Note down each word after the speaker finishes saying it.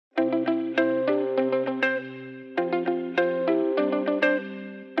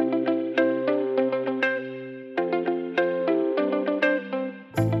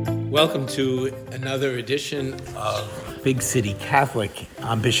Welcome to another edition of Big City Catholic.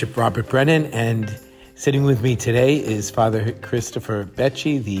 I'm Bishop Brennan, and sitting with me today is Father Christopher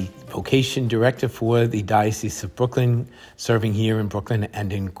Bethge, the Vocations Director for the Diocese of Brooklyn, serving here in Brooklyn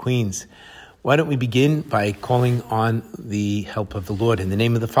and in Queens. Why don't we begin by calling on the help of the Lord. In the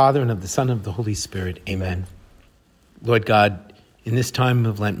name of the Father, and of the Son, and of the Holy Spirit. Amen. Lord God, in this time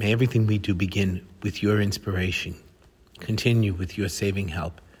of Lent, may everything we do begin with your inspiration, continue with your saving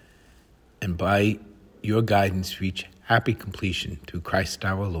help, and by your guidance reach happy completion through Christ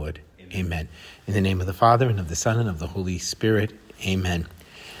our Lord. Amen. In the name of the Father, and of the Son, and of the Holy Spirit. Amen.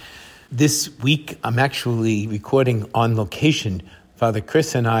 This week, I'm actually recording on location. Father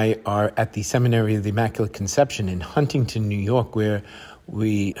Chris and I are at the Seminary of the Immaculate Conception in Huntington, New York, where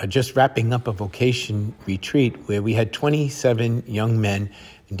we are just wrapping up a vocation retreat where we had 27 young men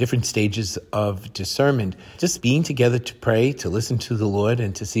in different stages of discernment, just being together to pray, to listen to the Lord,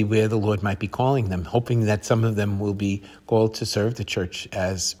 and to see where the Lord might be calling them, hoping that some of them will be called to serve the church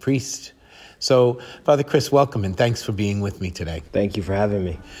as priests. So, Father Chris, welcome, and thanks for being with me today. Thank you for having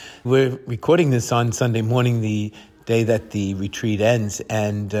me. We're recording this on Sunday morning, the day that the retreat ends,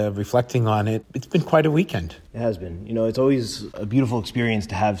 and reflecting on it, it's been quite a weekend. It has been. You know, it's always a beautiful experience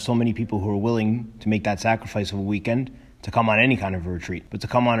to have so many people who are willing to make that sacrifice of a weekend to come on any kind of a retreat, but to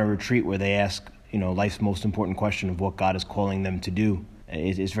come on a retreat where they ask, life's most important question of what God is calling them to do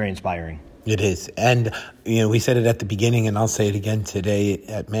is very inspiring. It is. And, we said it at the beginning, and I'll say it again today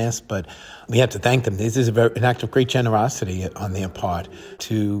at Mass, but we have to thank them. This is an act of great generosity on their part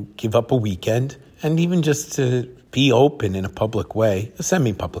to give up a weekend and even just to be open in a public way, a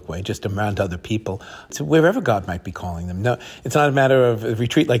semi-public way, just around other people, to wherever God might be calling them. No, it's not a matter of, a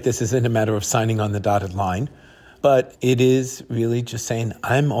retreat like this isn't a matter of signing on the dotted line, but it is really just saying,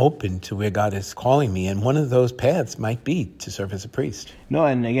 I'm open to where God is calling me, and one of those paths might be to serve as a priest. No,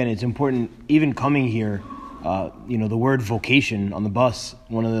 and again, it's important, even coming here, the word vocation on the bus,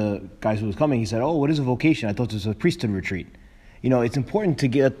 one of the guys who was coming, he said, what is a vocation? I thought this was a priesthood retreat. It's important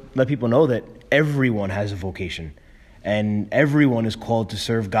to let people know that everyone has a vocation, and everyone is called to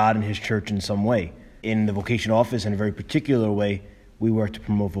serve God and his church in some way. In the vocation office, in a very particular way, we work to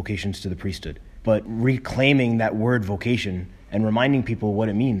promote vocations to the priesthood. But reclaiming that word vocation and reminding people what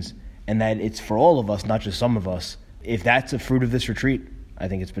it means, and that it's for all of us, not just some of us. If that's a fruit of this retreat, I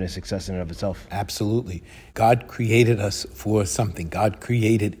think it's been a success in and of itself. Absolutely. God created us for something. God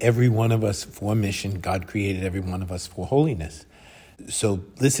created every one of us for mission. God created every one of us for holiness. So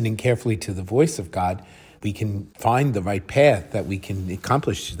listening carefully to the voice of God, we can find the right path that we can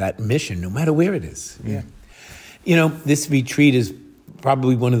accomplish that mission, no matter where it is. Yeah. This retreat is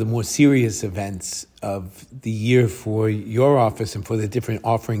probably one of the more serious events of the year for your office and for the different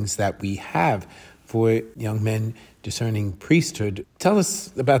offerings that we have for young men discerning priesthood. Tell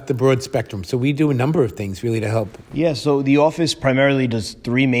us about the broad spectrum. So we do a number of things really to help. Yeah, so the office primarily does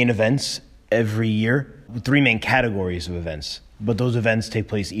 3 main events every year, 3 main categories of events, but those events take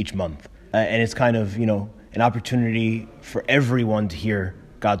place each month. And it's kind of, an opportunity for everyone to hear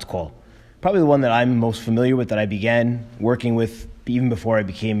God's call. Probably the one that I'm most familiar with, that I began working with even before I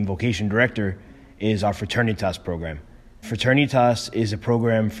became Vocations Director, is our Fraternitas program. Fraternitas is a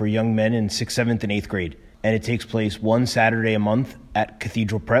program for young men in 6th, 7th, and 8th grade, and it takes place one Saturday a month at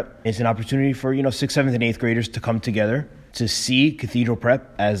Cathedral Prep. It's an opportunity for 6th, 7th, and 8th graders to come together, to see Cathedral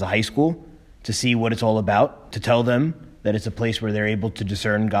Prep as a high school, to see what it's all about, to tell them that it's a place where they're able to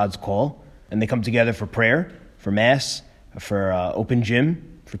discern God's call, and they come together for prayer, for Mass, for open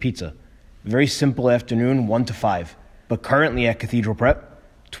gym, for pizza. Very simple afternoon, 1 to 5. But currently at Cathedral Prep,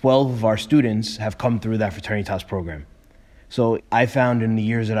 12 of our students have come through that Fraternitas program. So I found in the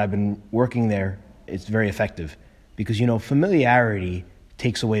years that I've been working there, it's very effective. Because, familiarity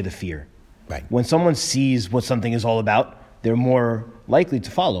takes away the fear. Right. When someone sees what something is all about, they're more likely to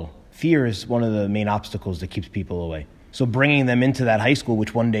follow. Fear is one of the main obstacles that keeps people away. So bringing them into that high school,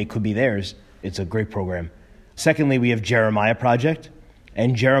 which one day could be theirs, it's a great program. Secondly, we have Jeremiah Project.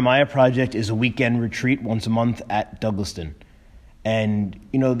 And Jeremiah Project is a weekend retreat once a month at Douglaston. And,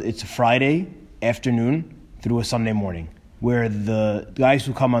 it's a Friday afternoon through a Sunday morning, where the guys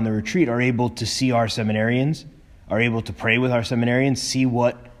who come on the retreat are able to see our seminarians, are able to pray with our seminarians, see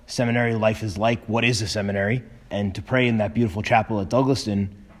what seminary life is like, what is a seminary, and to pray in that beautiful chapel at Douglaston.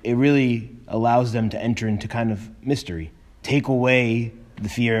 It really allows them to enter into kind of mystery, take away the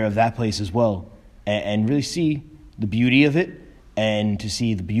fear of that place as well, and really see the beauty of it, and to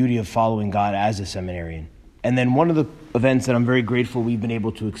see the beauty of following God as a seminarian. And then one of the events that I'm very grateful we've been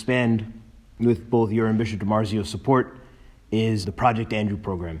able to expand with both your and Bishop DiMarzio's support is the Project Andrew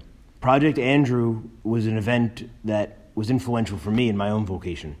program. Project Andrew was an event that was influential for me in my own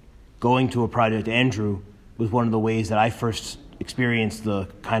vocation. going to a Project Andrew was one of the ways that I first experienced the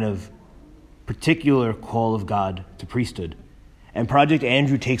kind of particular call of God to priesthood. And Project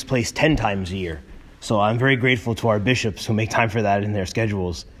Andrew takes place 10 times a year. So I'm very grateful to our bishops who make time for that in their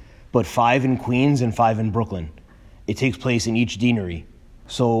schedules. But 5 in Queens and 5 in Brooklyn. It takes place in each deanery.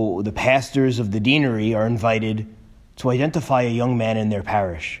 So the pastors of the deanery are invited to identify a young man in their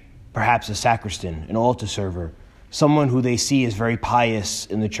parish, perhaps a sacristan, an altar server, someone who they see as very pious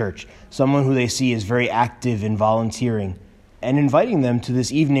in the church, someone who they see as very active in volunteering, and inviting them to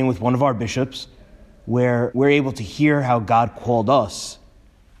this evening with one of our bishops where we're able to hear how God called us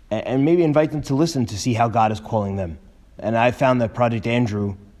and maybe invite them to listen to see how God is calling them. And I found that Project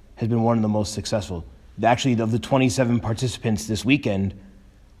Andrew has been one of the most successful. Actually, of the 27 participants this weekend,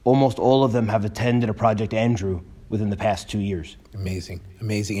 almost all of them have attended a Project Andrew within the past 2 years. Amazing.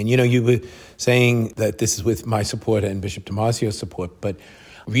 And you were saying that this is with my support and Bishop Damasio's support, but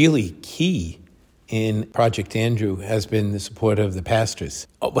really key in Project Andrew has been the support of the pastors.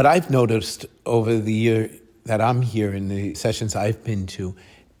 What I've noticed over the year that I'm here in the sessions I've been to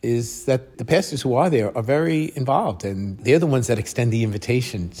is that the pastors who are there are very involved, and they're the ones that extend the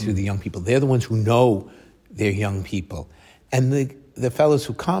invitation to the young people. They're the ones who know their young people. And the fellows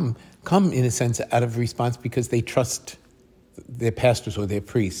who come in a sense out of response because they trust their pastors or their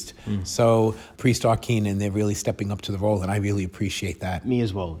priest. So Priest Arkeen, and they're really stepping up to the role, and I really appreciate that. Me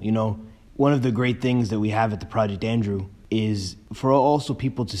as well. One of the great things that we have at the Project Andrew is for also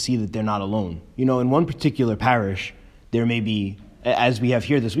people to see that they're not alone. In one particular parish, there may be, as we have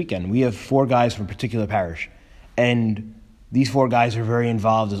here this weekend, we have 4 guys from a particular parish. And these 4 guys are very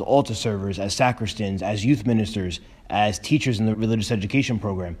involved as altar servers, as sacristans, as youth ministers, as teachers in the religious education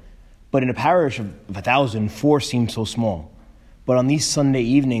program. But in a parish of 1,000, 4 seem so small. But on these Sunday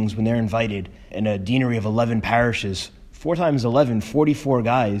evenings when they're invited in a deanery of 11 parishes, 4 times 11, 44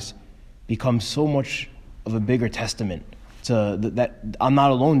 guys, becomes so much of a bigger testament to that I'm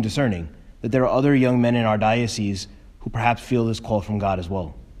not alone discerning, that there are other young men in our diocese who perhaps feel this call from God as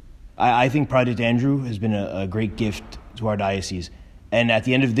well. I think Project Andrew has been a great gift to our diocese. And at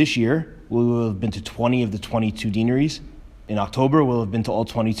the end of this year, we will have been to 20 of the 22 deaneries. In October, we'll have been to all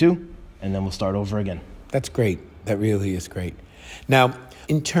 22, and then we'll start over again. That's great. That really is great. Now,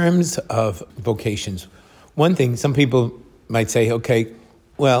 in terms of vocations, one thing, some people might say, okay,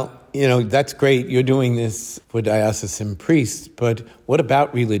 well, that's great. You're doing this for diocesan priests, but what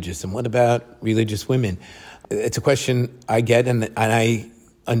about religious, and what about religious women? It's a question I get, and I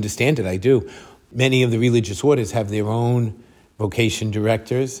understand it. I do. Many of the religious orders have their own vocation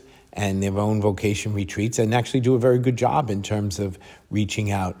directors and their own vocation retreats, and actually do a very good job in terms of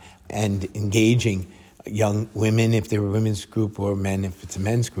reaching out and engaging young women if they're a women's group, or men if it's a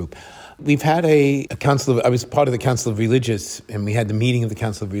men's group. We've had I was part of the Council of Religious, and we had the meeting of the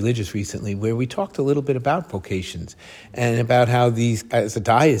Council of Religious recently where we talked a little bit about vocations and about how these, as a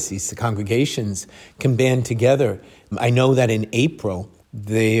diocese, the congregations can band together. I know that in April,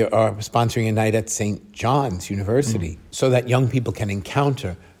 they are sponsoring a night at St. John's University so that young people can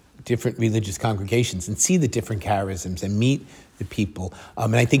encounter different religious congregations and see the different charisms and meet the people.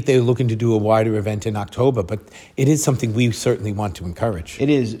 And I think they're looking to do a wider event in October, but it is something we certainly want to encourage.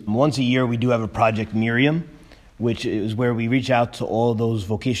 It is. Once a year, we do have a Project Miriam, which is where we reach out to all those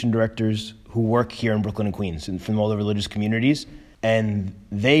vocation directors who work here in Brooklyn and Queens and from all the religious communities, and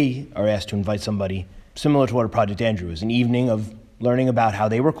they are asked to invite somebody similar to what a Project Andrew is, an evening of learning about how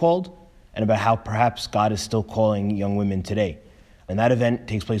they were called and about how perhaps God is still calling young women today. And that event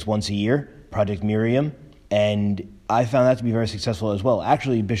takes place once a year, Project Miriam, and I found that to be very successful as well.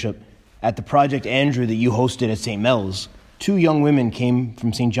 Actually, Bishop, at the Project Andrew that you hosted at St. Mel's, 2 young women came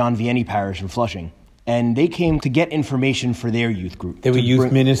from St. John Vianney Parish in Flushing, and they came to get information for their youth group. They were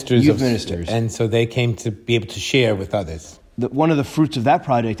youth ministers. And so they came to be able to share with others. One of the fruits of that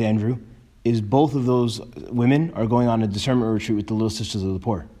Project Andrew is both of those women are going on a discernment retreat with the Little Sisters of the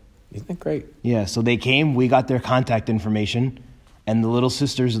Poor. Isn't that great? Yeah, so they came, we got their contact information, and the Little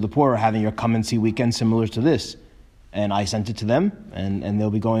Sisters of the Poor are having a come and see weekend similar to this. And I sent it to them, and they'll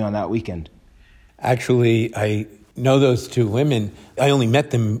be going on that weekend. Actually, I know those 2 women. I only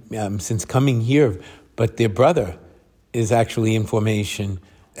met them since coming here, but their brother is actually in formation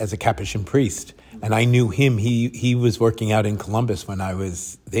as a Capuchin priest. And I knew him. He was working out in Columbus when I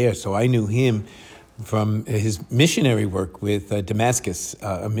was there, so I knew him from his missionary work with Damascus,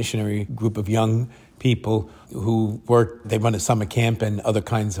 a missionary group of young people who they run a summer camp and other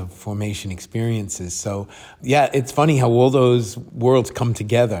kinds of formation experiences. So, yeah, it's funny how all those worlds come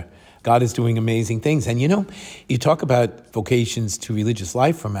together. God is doing amazing things. And you talk about vocations to religious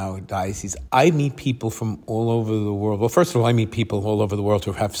life from our diocese. I meet people from all over the world. Well, first of all, I meet people all over the world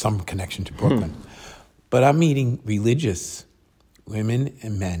who have some connection to Brooklyn. But I'm meeting religious women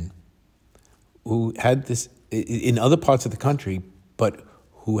and men who had this in other parts of the country, but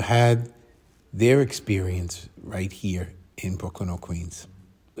who had their experience right here in Brooklyn or Queens.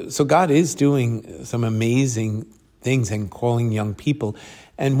 So God is doing some amazing things and calling young people.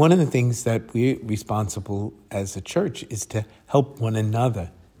 And one of the things that we're responsible as a church is to help one another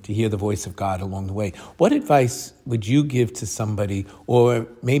to hear the voice of God along the way. What advice would you give to somebody, or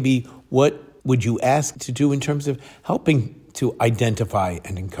maybe what would you ask to do in terms of helping to identify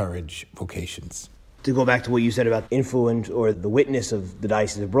and encourage vocations? To go back to what you said about influence or the witness of the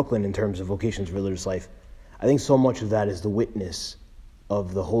Diocese of Brooklyn in terms of vocations of religious life, I think so much of that is the witness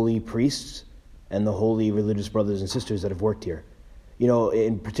of the holy priests and the holy religious brothers and sisters that have worked here.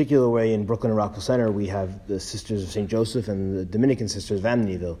 In particular way in Brooklyn and Rockville Center, we have the Sisters of St. Joseph and the Dominican Sisters of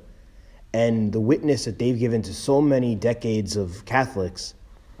Amityville. And the witness that they've given to so many decades of Catholics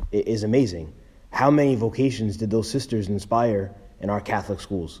is amazing. How many vocations did those sisters inspire in our Catholic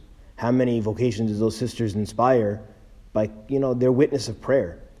schools? How many vocations did those sisters inspire by, their witness of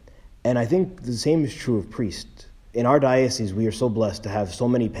prayer? And I think the same is true of priests. In our diocese, we are so blessed to have so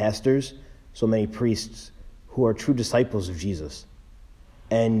many pastors, so many priests who are true disciples of Jesus.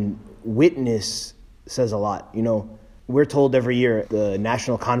 And witness says a lot. We're told every year the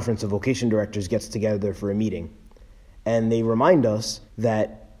National Conference of Vocation Directors gets together for a meeting. And they remind us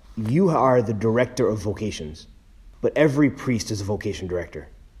that you are the director of vocations, but every priest is a vocation director.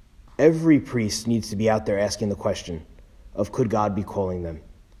 Every priest needs to be out there asking the question of, could God be calling them?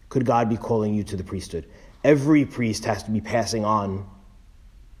 Could God be calling you to the priesthood? Every priest has to be passing on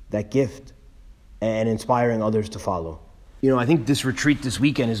that gift and inspiring others to follow. I think this retreat this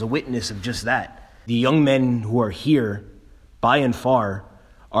weekend is a witness of just that. The young men who are here, by and far,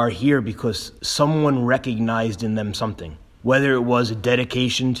 are here because someone recognized in them something. Whether it was a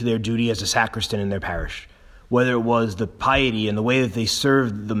dedication to their duty as a sacristan in their parish, whether it was the piety and the way that they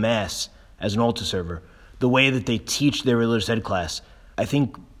served the Mass as an altar server, the way that they teach their religious ed class. I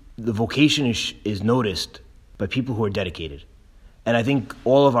think the vocation is noticed by people who are dedicated. And I think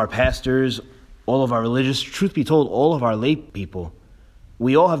all of our pastors, all of our religious, truth be told, all of our lay people,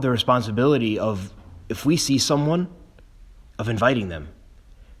 we all have the responsibility of, if we see someone, of inviting them.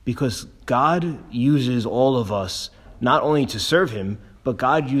 Because God uses all of us not only to serve him, but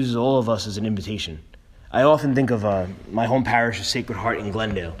God uses all of us as an invitation. I often think of my home parish of Sacred Heart in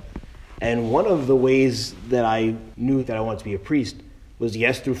Glendale. And one of the ways that I knew that I wanted to be a priest was,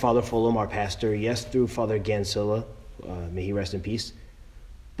 yes, through Father Fulham, our pastor, yes, through Father Gansilla, may he rest in peace,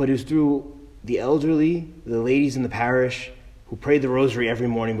 but it was through the elderly, the ladies in the parish who prayed the rosary every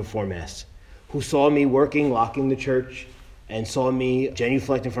morning before Mass, who saw me working, locking the church, and saw me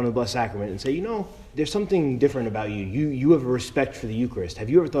genuflect in front of the Blessed Sacrament and say, there's something different about you. You have a respect for the Eucharist. Have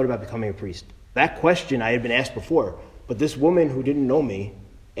you ever thought about becoming a priest? That question I had been asked before, but this woman who didn't know me,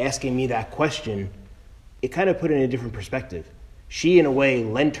 asking me that question, it kind of put it in a different perspective. She, in a way,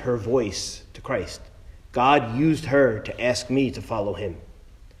 lent her voice to Christ. God used her to ask me to follow him.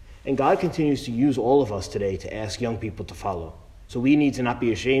 And God continues to use all of us today to ask young people to follow. So we need to not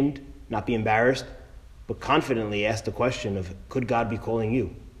be ashamed, not be embarrassed, but confidently ask the question of, could God be calling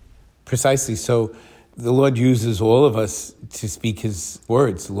you? Precisely. So the Lord uses all of us to speak his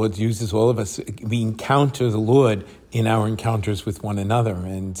words. The Lord uses all of us. We encounter the Lord in our encounters with one another.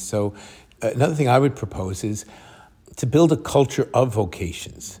 And so another thing I would propose is to build a culture of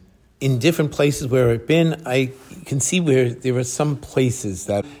vocations. In different places where I've been, I can see where there are some places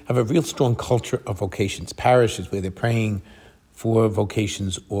that have a real strong culture of vocations, parishes where they're praying for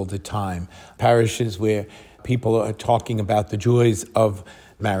vocations all the time, parishes where people are talking about the joys of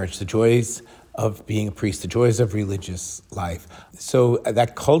marriage, the joys of being a priest, the joys of religious life. So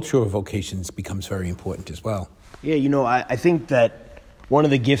that culture of vocations becomes very important as well. Yeah, I think that one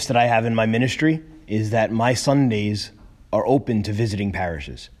of the gifts that I have in my ministry is that my Sundays are open to visiting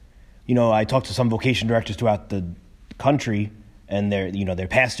parishes. I talk to some vocation directors throughout the country, and they're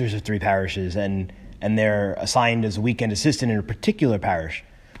pastors of 3 parishes, and they're assigned as a weekend assistant in a particular parish,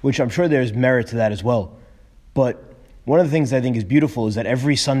 which I'm sure there's merit to that as well. But one of the things I think is beautiful is that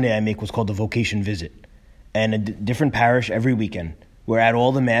every Sunday I make what's called a vocation visit, and a different parish every weekend, where at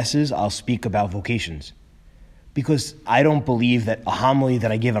all the Masses I'll speak about vocations. Because I don't believe that a homily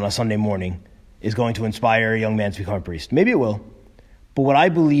that I give on a Sunday morning is going to inspire a young man to become a priest. Maybe it will. But what I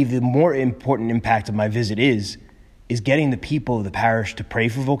believe the more important impact of my visit is getting the people of the parish to pray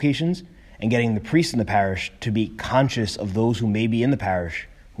for vocations and getting the priests in the parish to be conscious of those who may be in the parish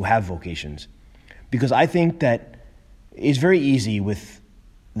who have vocations. Because I think that it's very easy with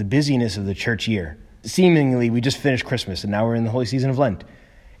the busyness of the church year. Seemingly, we just finished Christmas and now we're in the holy season of Lent.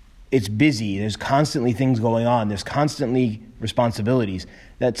 It's busy. There's constantly things going on. There's constantly responsibilities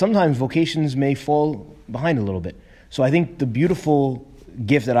that sometimes vocations may fall behind a little bit. So I think the beautiful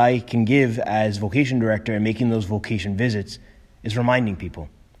gift that I can give as vocation director and making those vocation visits is reminding people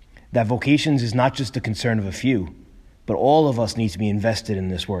that vocations is not just the concern of a few, but all of us need to be invested in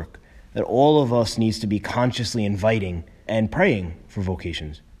this work, that all of us needs to be consciously inviting and praying for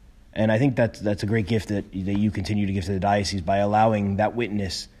vocations. And I think that's a great gift that you continue to give to the diocese by allowing that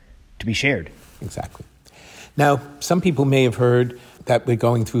witness to be shared. Exactly. Now, some people may have heard that we're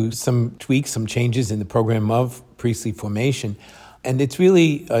going through some tweaks, some changes in the program of priestly formation. And it's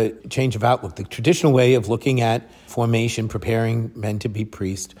really a change of outlook. The traditional way of looking at formation, preparing men to be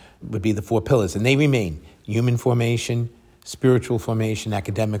priests, would be the four pillars. And they remain: human formation, spiritual formation,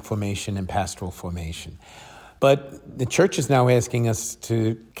 academic formation, and pastoral formation. But the church is now asking us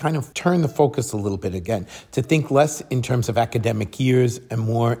to kind of turn the focus a little bit again, to think less in terms of academic years and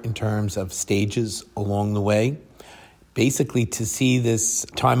more in terms of stages along the way. Basically, to see this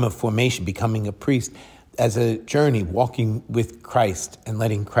time of formation, becoming a priest, as a journey, walking with Christ and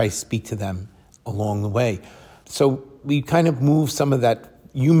letting Christ speak to them along the way. So we kind of move some of that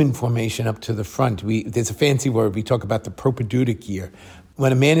human formation up to the front. There's a fancy word, we talk about the propedeutic year.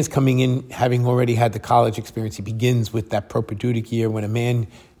 When a man is coming in, having already had the college experience, he begins with that propedeutic year. When a man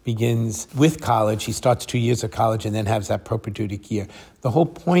begins with college, he starts 2 years of college and then has that propedeutic year. The whole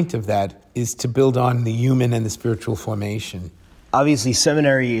point of that is to build on the human and the spiritual formation. Obviously,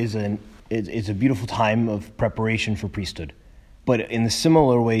 seminary is a beautiful time of preparation for priesthood. But in the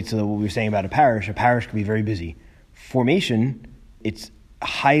similar way to what we were saying about a parish can be very busy. Formation, it's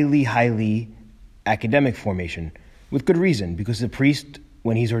highly, highly academic formation, with good reason, because the priest,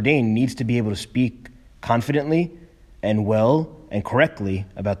 when he's ordained, needs to be able to speak confidently and well and correctly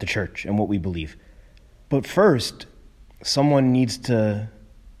about the church and what we believe. But first, someone needs to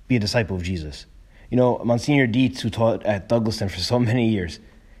be a disciple of Jesus. You know, Monsignor Dietz, who taught at Douglaston for so many years,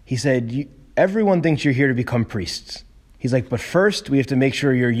 he said, everyone thinks you're here to become priests. He's like, but first, we have to make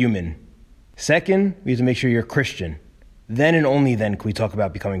sure you're human. Second, we have to make sure you're Christian. Then and only then can we talk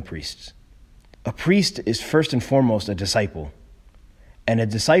about becoming priests. A priest is first and foremost a disciple. And a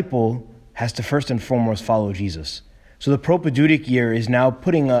disciple has to first and foremost follow Jesus. So the propedeutic year is now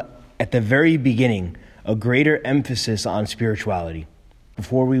putting at the very beginning a greater emphasis on spirituality.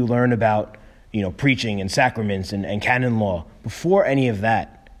 Before we learn about preaching and sacraments and canon law, before any of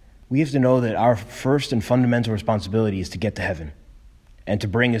that, we have to know that our first and fundamental responsibility is to get to heaven and to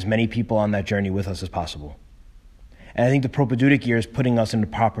bring as many people on that journey with us as possible. And I think the propedeutic year is putting us in the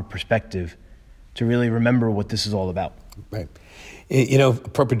proper perspective to really remember what this is all about. Right.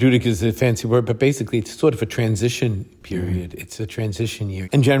 Propedeutic is a fancy word, but basically it's sort of a transition period. Mm-hmm. It's a transition year.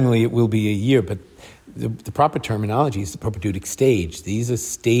 And generally it will be a year, but the proper terminology is the propedeutic stage. These are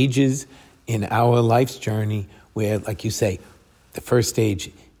stages in our life's journey where, like you say, the first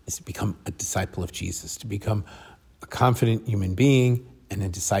stage is to become a disciple of Jesus, to become a confident human being and a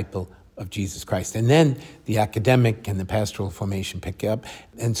disciple of Jesus Christ. And then the academic and the pastoral formation pick up.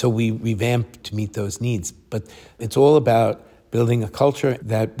 And so we revamp to meet those needs. But it's all about building a culture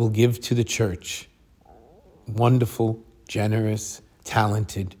that will give to the church wonderful, generous,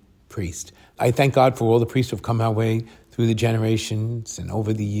 talented priests. I thank God for all the priests who have come our way through the generations and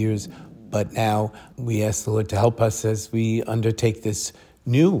over the years. But now we ask the Lord to help us as we undertake this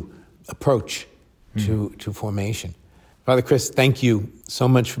new approach to formation. Father Chris, thank you so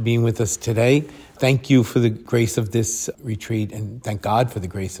much for being with us today. Thank you for the grace of this retreat, and thank God for the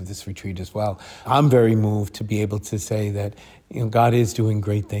grace of this retreat as well. I'm very moved to be able to say that God is doing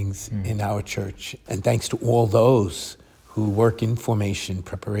great things in our church, and thanks to all those who work in formation,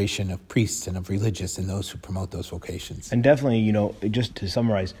 preparation of priests and of religious, and those who promote those vocations. And definitely, just to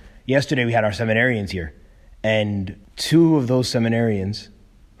summarize, yesterday we had our seminarians here, and 2 of those seminarians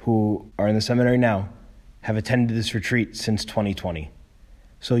who are in the seminary now have attended this retreat since 2020.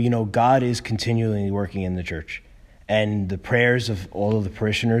 So, God is continually working in the church. And the prayers of all of the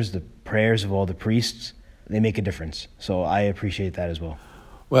parishioners, the prayers of all the priests, they make a difference. So I appreciate that as well.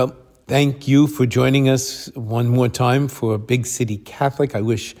 Well, thank you for joining us one more time for Big City Catholic. I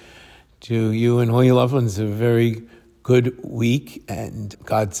wish to you and all your loved ones a very good week and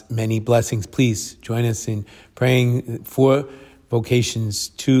God's many blessings. Please join us in praying for vocations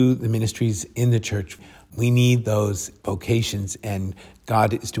to the ministries in the church. We need those vocations, and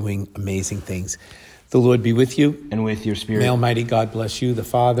God is doing amazing things. The Lord be with you. And with your spirit. May Almighty God bless you, the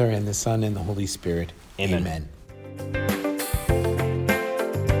Father, and the Son, and the Holy Spirit. Amen. Amen.